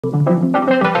Hey,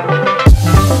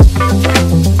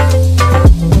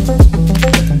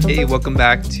 welcome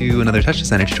back to another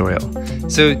TouchDesigner tutorial.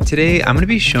 So today I'm going to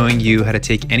be showing you how to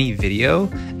take any video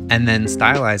and then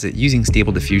stylize it using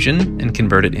Stable Diffusion and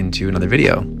convert it into another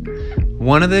video.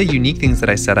 One of the unique things that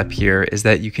I set up here is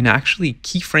that you can actually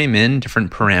keyframe in different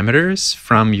parameters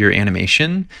from your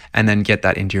animation and then get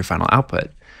that into your final output.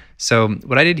 So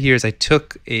what I did here is I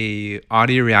took a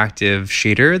audio reactive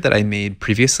shader that I made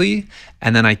previously,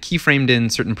 and then I keyframed in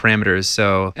certain parameters.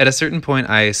 So at a certain point,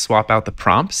 I swap out the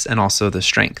prompts and also the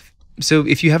strength. So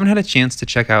if you haven't had a chance to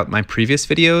check out my previous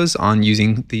videos on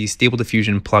using the Stable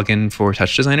Diffusion plugin for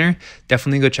TouchDesigner,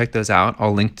 definitely go check those out.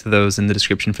 I'll link to those in the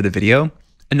description for the video.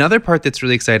 Another part that's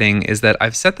really exciting is that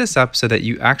I've set this up so that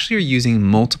you actually are using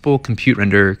multiple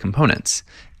Computerender components.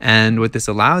 And what this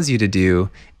allows you to do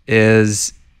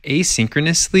is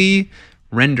asynchronously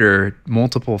render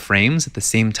multiple frames at the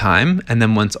same time, and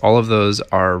then once all of those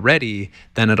are ready,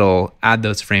 then it'll add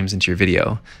those frames into your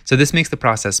video. So this makes the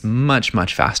process much,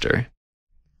 much faster.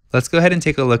 Let's go ahead and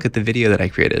take a look at the video that I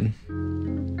created.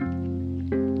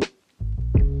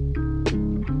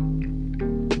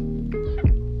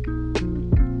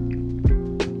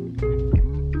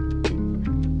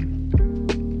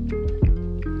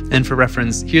 And for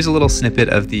reference, here's a little snippet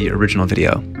of the original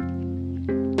video.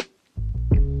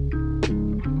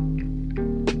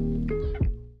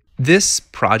 This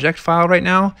project file right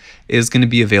now is going to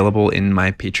be available in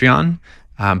my Patreon,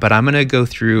 but I'm going to go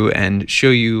through and show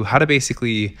you how to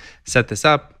basically set this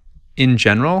up in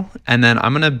general, and then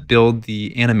I'm going to build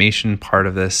the animation part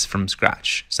of this from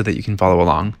scratch so that you can follow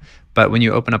along. But when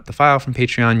you open up the file from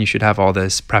Patreon, you should have all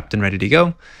this prepped and ready to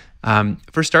go.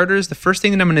 For starters, the first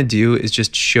thing that I'm going to do is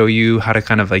just show you how to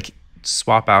kind of like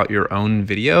swap out your own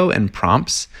video and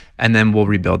prompts, and then we'll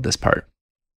rebuild this part.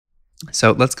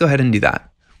 So let's go ahead and do that.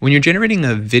 When you're generating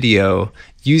a video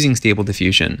using Stable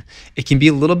Diffusion, it can be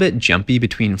a little bit jumpy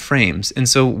between frames. And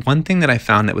so one thing that I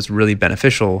found that was really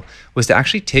beneficial was to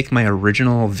actually take my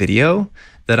original video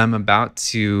that I'm about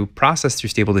to process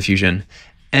through Stable Diffusion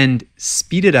and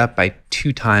speed it up by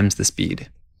 2 times the speed.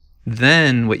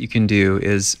 Then what you can do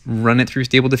is run it through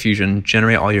Stable Diffusion,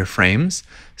 generate all your frames,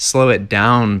 slow it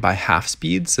down by half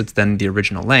speed, so it's then the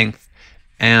original length,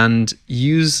 and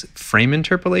use frame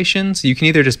interpolation. So you can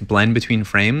either just blend between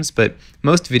frames, but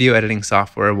most video editing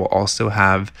software will also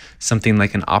have something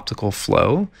like an optical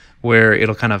flow where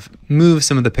it'll kind of move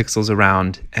some of the pixels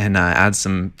around and add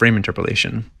some frame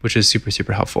interpolation, which is super,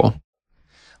 super helpful.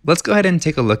 Let's go ahead and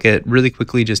take a look at really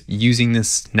quickly just using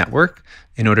this network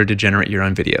in order to generate your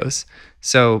own videos.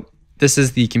 So this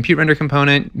is the Computerender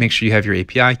component. Make sure you have your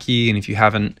API key, and if you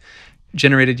haven't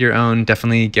generated your own,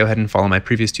 definitely go ahead and follow my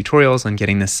previous tutorials on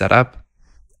getting this set up.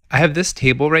 I have this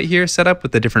table right here set up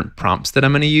with the different prompts that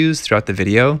I'm going to use throughout the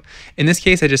video. In this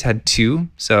case, I just had 2.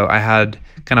 So I had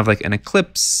kind of like an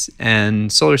eclipse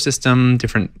and solar system,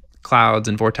 different clouds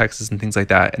and vortexes and things like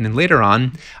that. And then later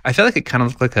on, I felt like it kind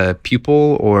of looked like a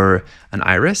pupil or an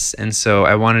iris. And so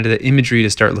I wanted the imagery to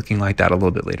start looking like that a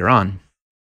little bit later on.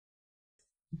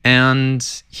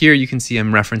 And here you can see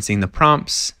I'm referencing the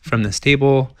prompts from this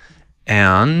table.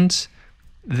 And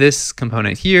this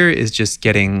component here is just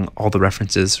getting all the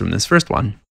references from this first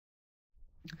one.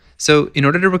 So in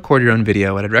order to record your own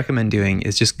video, what I'd recommend doing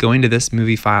is just going to this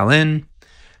movie file in,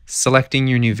 selecting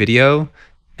your new video,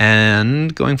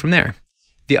 and going from there.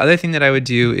 The other thing that I would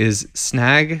do is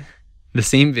snag the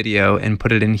same video and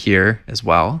put it in here as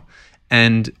well.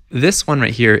 And this one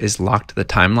right here is locked to the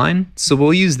timeline. So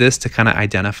we'll use this to kind of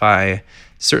identify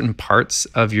certain parts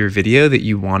of your video that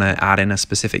you want to add in a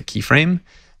specific keyframe.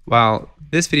 While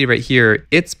this video right here,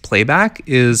 its playback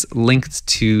is linked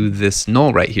to this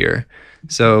null right here.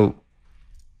 So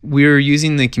we're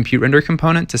using the Computerender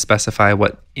component to specify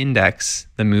what index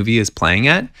the movie is playing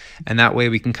at. And that way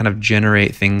we can kind of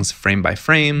generate things frame by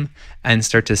frame and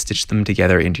start to stitch them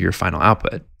together into your final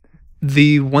output.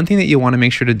 The one thing that you want to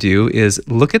make sure to do is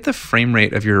look at the frame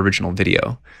rate of your original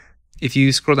video. If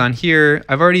you scroll down here,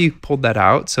 I've already pulled that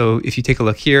out. So if you take a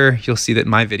look here, you'll see that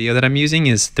my video that I'm using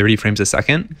is 30 frames a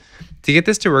second. To get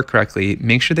this to work correctly,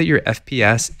 make sure that your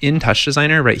FPS in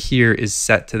TouchDesigner right here is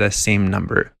set to the same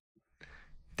number.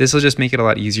 This will just make it a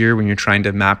lot easier when you're trying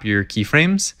to map your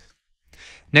keyframes.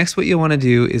 Next, what you'll want to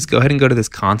do is go ahead and go to this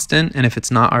constant. And if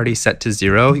it's not already set to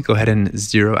 0, you go ahead and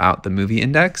 0 out the movie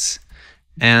index.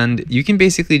 And you can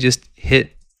basically just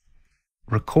hit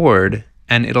record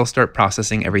and it'll start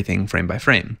processing everything frame by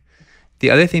frame. The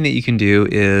other thing that you can do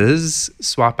is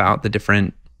swap out the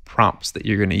different prompts that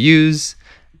you're going to use.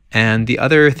 And the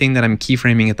other thing that I'm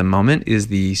keyframing at the moment is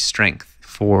the strength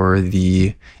for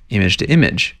the image to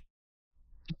image.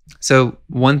 So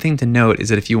one thing to note is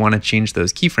that if you want to change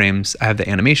those keyframes, I have the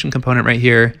animation component right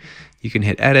here. You can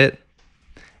hit edit,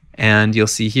 and you'll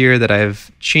see here that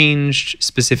I've changed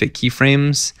specific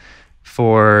keyframes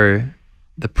for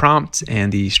the prompt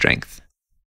and the strength.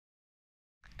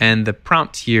 And the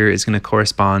prompt here is going to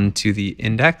correspond to the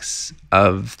index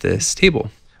of this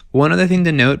table. One other thing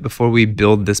to note before we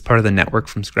build this part of the network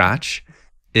from scratch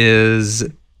is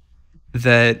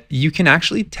that you can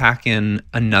actually tack in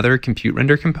another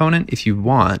Computerender component if you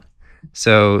want.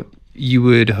 So you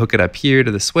would hook it up here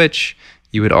to the switch.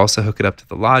 You would also hook it up to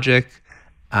the logic.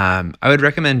 I would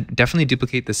recommend definitely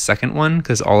duplicate the second one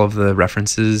because all of the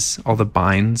references, all the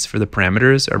binds for the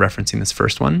parameters are referencing this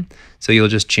first one. So you'll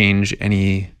just change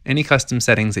any custom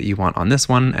settings that you want on this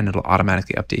one and it'll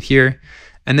automatically update here.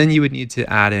 And then you would need to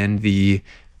add in the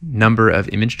number of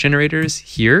image generators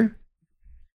here.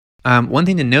 One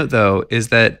thing to note though is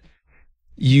that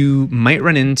you might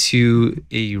run into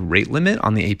a rate limit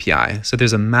on the API. So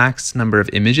there's a max number of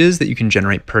images that you can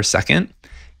generate per second.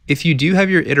 If you do have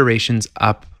your iterations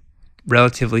up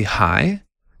relatively high,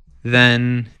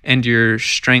 then, and your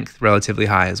strength relatively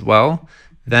high as well,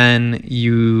 then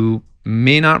you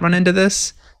may not run into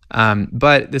this,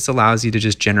 but this allows you to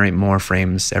just generate more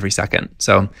frames every second.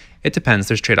 So it depends,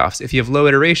 there's trade-offs. If you have low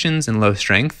iterations and low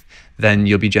strength, then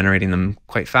you'll be generating them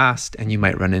quite fast and you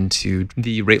might run into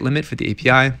the rate limit for the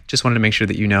API. Just wanted to make sure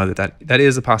that you know that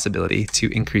is a possibility to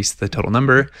increase the total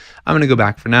number. I'm gonna go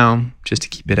back for now just to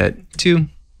keep it at 2.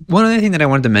 One other thing that I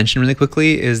wanted to mention really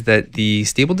quickly is that the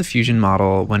Stable Diffusion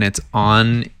model, when it's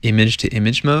on image to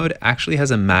image mode, actually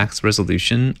has a max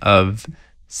resolution of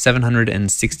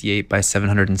 768 by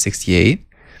 768.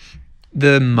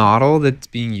 The model that's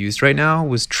being used right now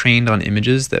was trained on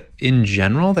images that in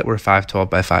general that were 512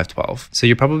 by 512. So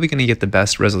you're probably going to get the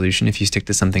best resolution if you stick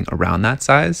to something around that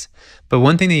size. But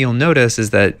one thing that you'll notice is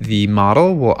that the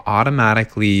model will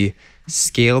automatically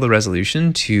scale the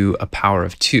resolution to a power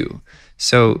of 2.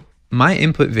 So my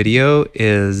input video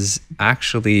is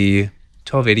actually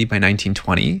 1280 by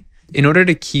 1920. In order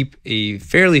to keep a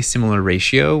fairly similar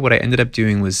ratio, what I ended up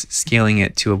doing was scaling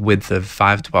it to a width of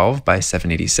 512 by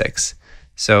 786.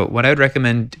 So what I would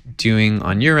recommend doing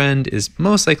on your end is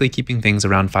most likely keeping things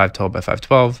around 512 by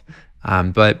 512.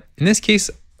 But in this case,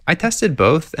 I tested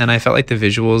both and I felt like the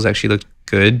visuals actually looked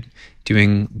good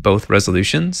doing both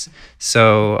resolutions.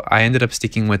 So I ended up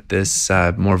sticking with this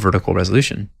more vertical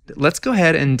resolution. Let's go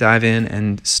ahead and dive in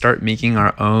and start making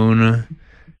our own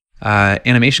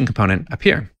animation component up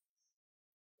here.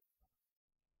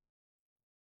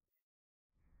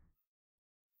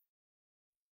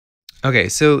 Okay,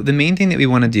 so the main thing that we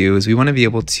want to do is we want to be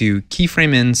able to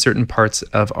keyframe in certain parts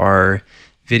of our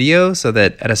video so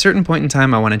that at a certain point in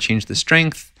time, I want to change the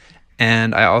strength.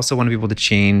 And I also want to be able to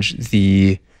change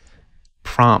the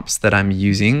prompts that I'm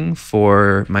using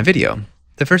for my video.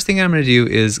 The first thing I'm going to do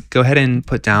is go ahead and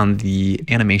put down the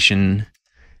animation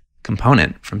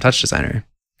component from TouchDesigner.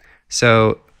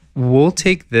 So we'll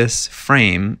take this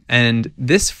frame, and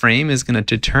this frame is going to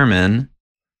determine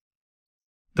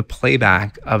the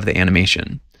playback of the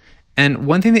animation. And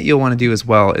one thing that you'll want to do as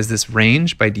well is this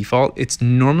range by default, it's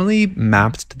normally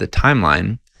mapped to the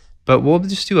timeline, but we'll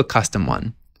just do a custom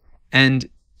one. And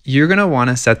you're going to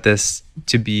want to set this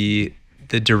to be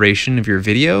the duration of your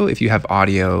video if you have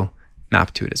audio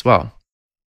mapped to it as well.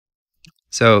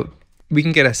 So we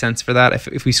can get a sense for that.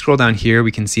 If we scroll down here,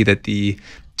 we can see that the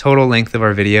total length of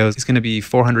our video is going to be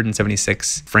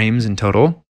 476 frames in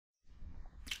total.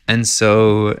 And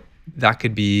so that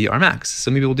could be our max.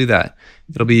 So maybe we'll do that.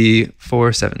 It'll be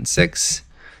 476.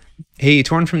 Hey,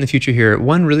 Torn from the future here.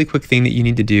 One really quick thing that you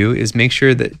need to do is make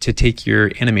sure that to take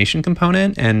your animation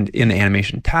component and in the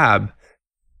animation tab,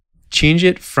 change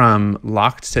it from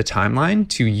locked to timeline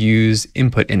to use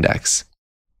input index.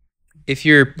 If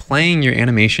you're playing your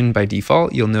animation by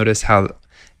default, you'll notice how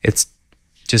it's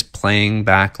just playing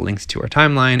back linked to our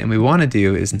timeline. And what we want to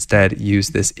do is instead use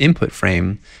this input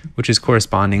frame, which is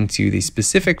corresponding to the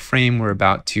specific frame we're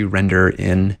about to render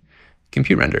in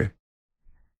Computerender.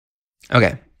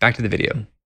 Okay, back to the video.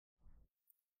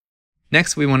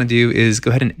 Next, what we want to do is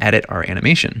go ahead and edit our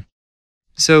animation.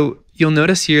 So you'll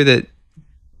notice here that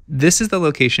this is the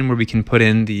location where we can put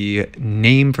in the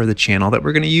name for the channel that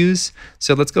we're going to use.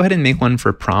 So let's go ahead and make one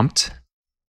for prompt.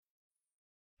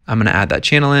 I'm going to add that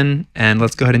channel in, and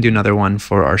let's go ahead and do another one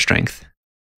for our strength.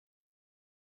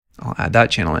 I'll add that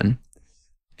channel in.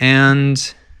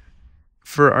 And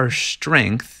for our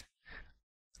strength,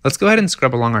 let's go ahead and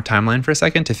scrub along our timeline for a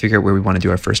second to figure out where we want to do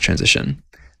our first transition.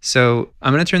 So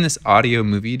I'm going to turn this audio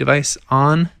movie device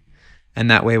on, and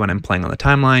that way when I'm playing on the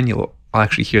timeline, I'll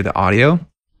actually hear the audio.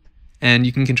 And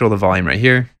you can control the volume right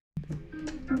here.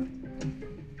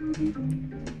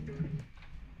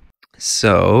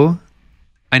 So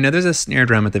I know there's a snare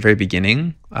drum at the very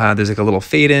beginning. There's like a little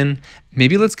fade in.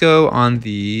 Maybe let's go on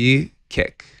the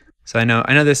kick. So I know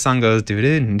this song goes do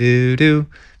do do do,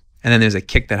 and then there's a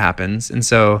kick that happens. And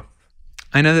so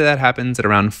I know that happens at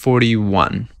around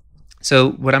 41.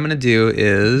 So what I'm gonna do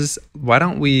is, why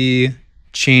don't we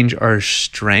change our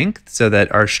strength so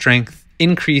that our strength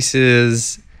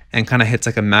increases and kind of hits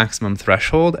like a maximum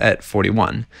threshold at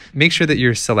 41. Make sure that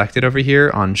you're selected over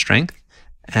here on strength,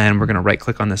 and we're gonna right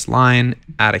click on this line,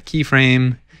 add a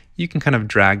keyframe. You can kind of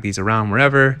drag these around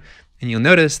wherever, and you'll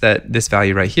notice that this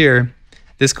value right here,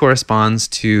 this corresponds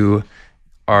to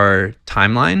our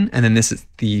timeline, and then this is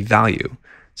the value.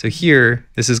 So here,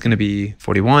 this is gonna be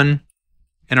 41,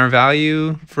 and our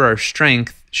value for our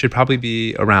strength should probably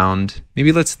be around,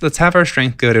 maybe let's have our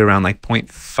strength go to around like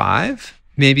 0.5.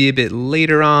 Maybe a bit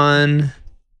later on,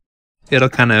 it'll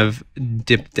kind of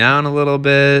dip down a little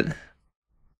bit.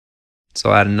 So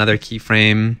I'll add another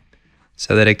keyframe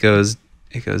so that it goes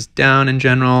down in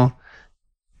general.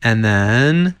 And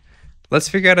then let's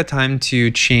figure out a time to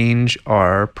change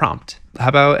our prompt. How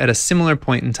about at a similar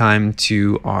point in time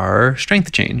to our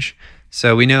strength change?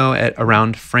 So we know at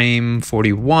around frame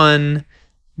 41,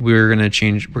 we're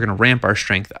gonna ramp our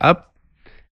strength up.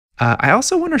 I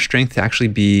also want our strength to actually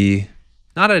be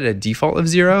not at a default of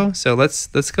 0. So let's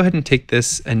go ahead and take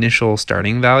this initial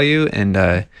starting value,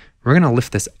 and we're gonna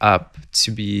lift this up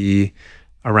to be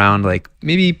around like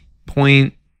maybe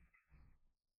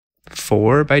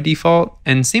 0.4 by default.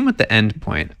 And same with the end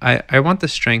point. I want the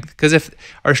strength, because if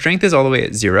our strength is all the way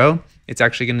at 0, it's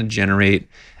actually gonna generate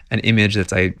an image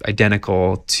that's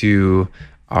identical to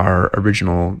our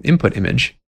original input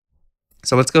image.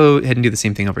 So let's go ahead and do the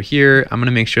same thing over here. I'm gonna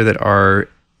make sure that our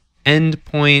end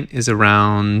point is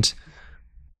around,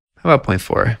 how about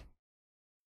 0.4?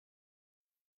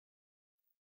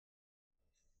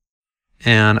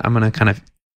 And I'm gonna kind of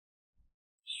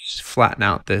just flatten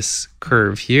out this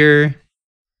curve here.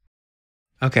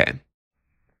 Okay.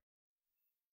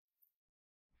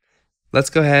 Let's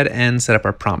go ahead and set up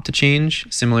our prompt to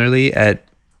change. Similarly, at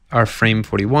our frame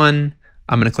 41,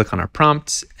 I'm gonna click on our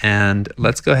prompt, and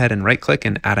let's go ahead and right click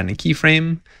and add in a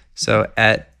keyframe. So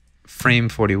at frame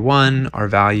 41, our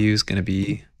value is gonna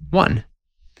be 1.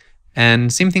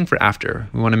 And same thing for after.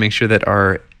 We wanna make sure that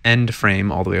our end frame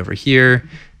all the way over here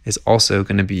is also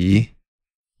gonna be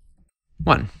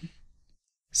 1.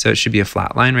 So it should be a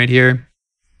flat line right here.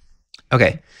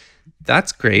 Okay,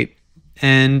 that's great.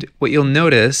 And what you'll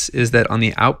notice is that on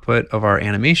the output of our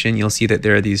animation, you'll see that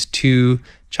there are these 2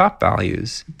 chop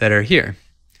values that are here.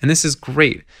 And this is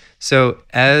great. So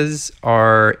as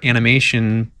our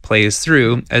animation plays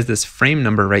through, as this frame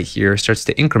number right here starts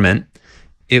to increment,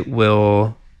 it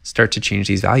will start to change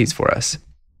these values for us.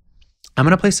 I'm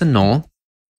gonna place a null,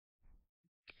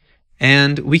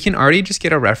 and we can already just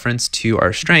get a reference to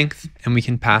our strength, and we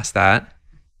can pass that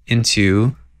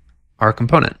into our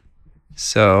component.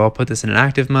 So I'll put this in an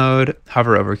active mode,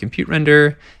 hover over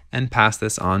Computerender, and pass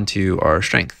this on to our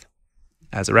strength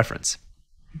as a reference.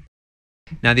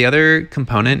 Now the other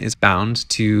component is bound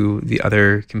to the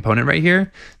other component right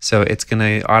here, so it's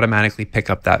gonna automatically pick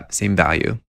up that same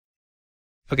value.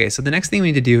 Okay, so the next thing we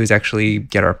need to do is actually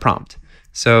get our prompt.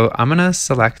 So I'm gonna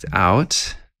select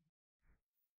out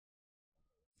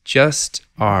just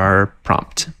our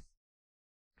prompt.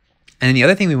 And the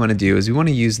other thing we want to do is we want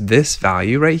to use this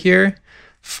value right here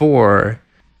for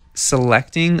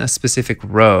selecting a specific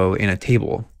row in a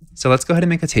table. So let's go ahead and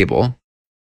make a table.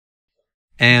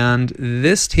 And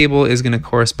this table is going to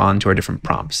correspond to our different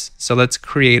prompts. So let's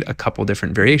create a couple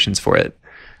different variations for it.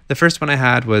 The first one I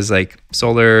had was like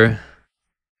solar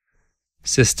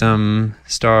system,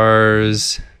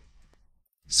 stars,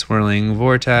 swirling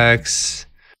vortex,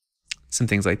 some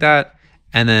things like that.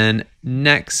 And then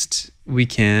next we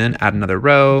can add another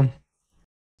row.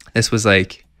 This was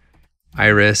like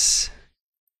iris,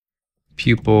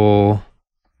 pupil,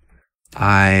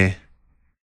 eye,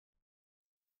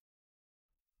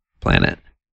 planet.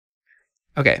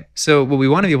 Okay, so what we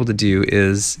want to be able to do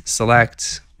is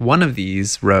select one of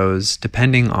these rows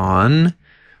depending on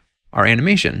our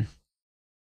animation.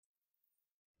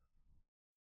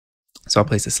 So I'll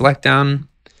place a select down,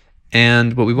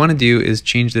 and what we want to do is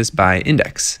change this by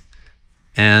index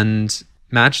and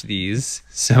match these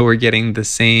so we're getting the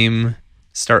same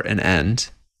start and end.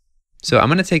 So I'm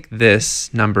going to take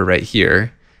this number right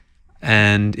here,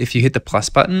 and if you hit the plus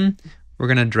button, we're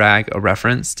going to drag a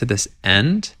reference to this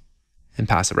end and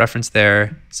pass a reference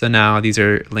there. So now these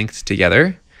are linked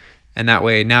together, and that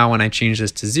way now when I change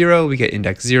this to 0, we get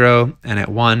index 0, and at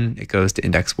 1 it goes to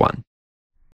index 1.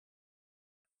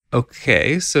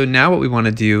 Okay, so now what we want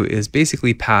to do is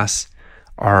basically pass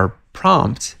our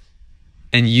prompt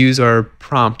and use our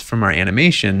prompt from our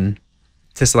animation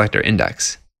to select our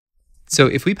index. So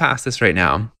if we pass this right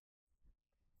now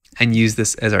and use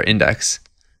this as our index,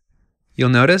 you'll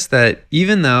notice that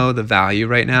even though the value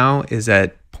right now is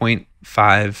at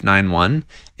 0.591,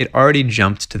 it already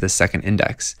jumped to the second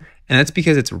index. And that's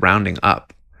because it's rounding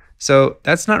up. So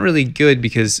that's not really good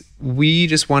because we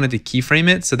just wanted to keyframe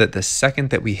it so that the second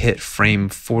that we hit frame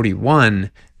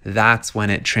 41, that's when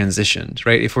it transitioned,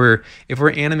 right? If we're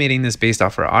animating this based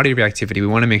off our audio reactivity, we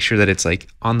want to make sure that it's like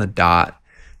on the dot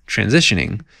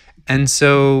transitioning. And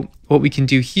so what we can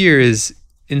do here is,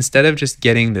 instead of just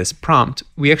getting this prompt,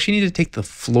 we actually need to take the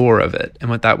floor of it. And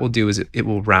what that will do is it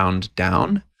will round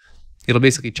down. It'll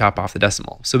basically chop off the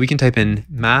decimal. So we can type in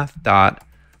math.floor,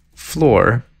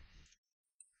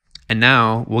 and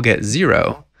now we'll get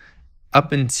 0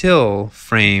 up until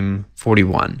frame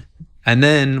 41. And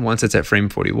then once it's at frame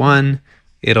 41,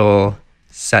 it'll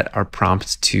set our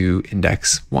prompt to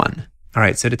index 1. All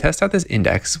right, so to test out this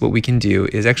index, what we can do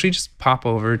is actually just pop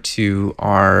over to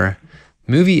our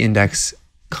movie index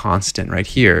constant right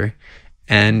here,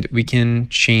 and we can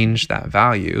change that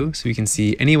value. So we can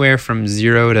see anywhere from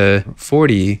 0 to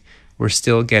 40, we're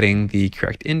still getting the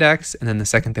correct index. And then the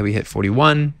second that we hit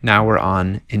 41, now we're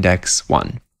on index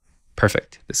 1.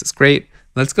 Perfect. This is great.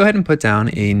 Let's go ahead and put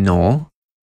down a null.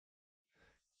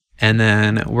 And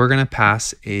then we're going to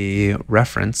pass a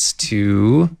reference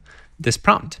to this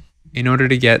prompt. In order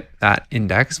to get that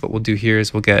index, what we'll do here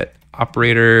is we'll get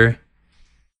operator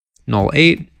null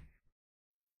 8.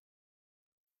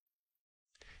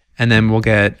 And then we'll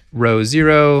get row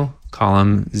 0,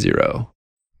 column 0.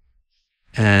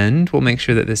 And we'll make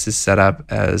sure that this is set up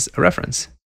as a reference.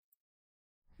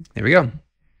 There we go.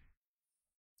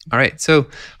 All right, so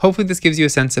hopefully this gives you a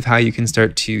sense of how you can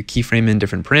start to keyframe in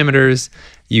different parameters.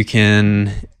 You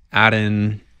can add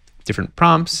in different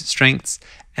prompts, strengths,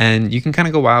 and you can kind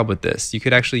of go wild with this. You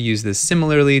could actually use this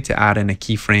similarly to add in a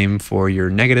keyframe for your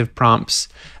negative prompts,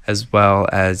 as well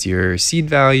as your seed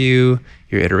value,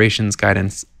 your iterations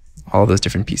guidance, all of those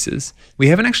different pieces. We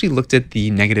haven't actually looked at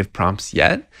the negative prompts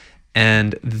yet,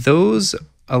 and those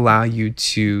allow you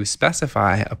to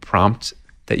specify a prompt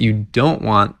that you don't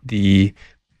want the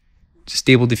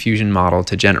Stable Diffusion model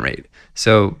to generate.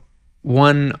 So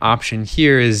one option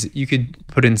here is you could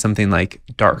put in something like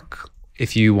dark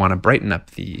if you want to brighten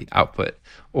up the output.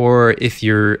 Or if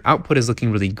your output is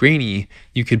looking really grainy,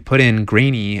 you could put in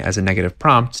grainy as a negative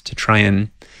prompt to try and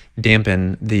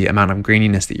dampen the amount of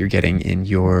graininess that you're getting in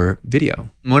your video.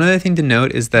 One other thing to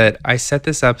note is that I set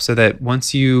this up so that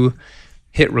once you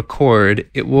hit record,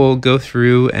 it will go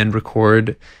through and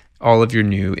record all of your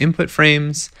new input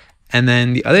frames. And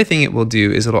then the other thing it will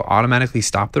do is it'll automatically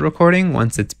stop the recording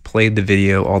once it's played the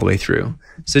video all the way through.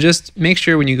 So just make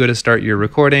sure when you go to start your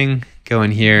recording, go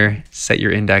in here, set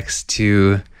your index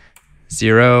to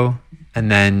 0,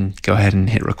 and then go ahead and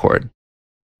hit record.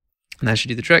 And that should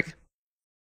do the trick.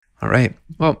 All right,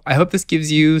 well, I hope this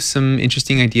gives you some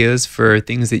interesting ideas for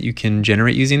things that you can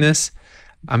generate using this.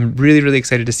 I'm really, really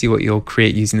excited to see what you'll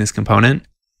create using this component.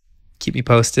 Keep me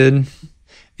posted.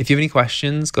 If you have any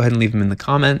questions, go ahead and leave them in the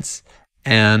comments.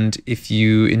 And if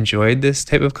you enjoyed this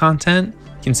type of content,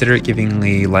 consider giving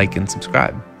a like and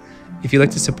subscribe. If you'd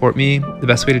like to support me, the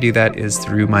best way to do that is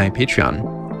through my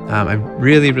Patreon. I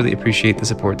really, really appreciate the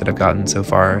support that I've gotten so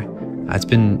far. It's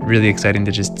been really exciting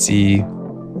to just see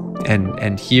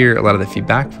and hear a lot of the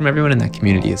feedback from everyone in that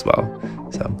community as well.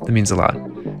 So that means a lot.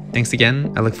 Thanks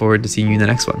again. I look forward to seeing you in the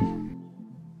next one.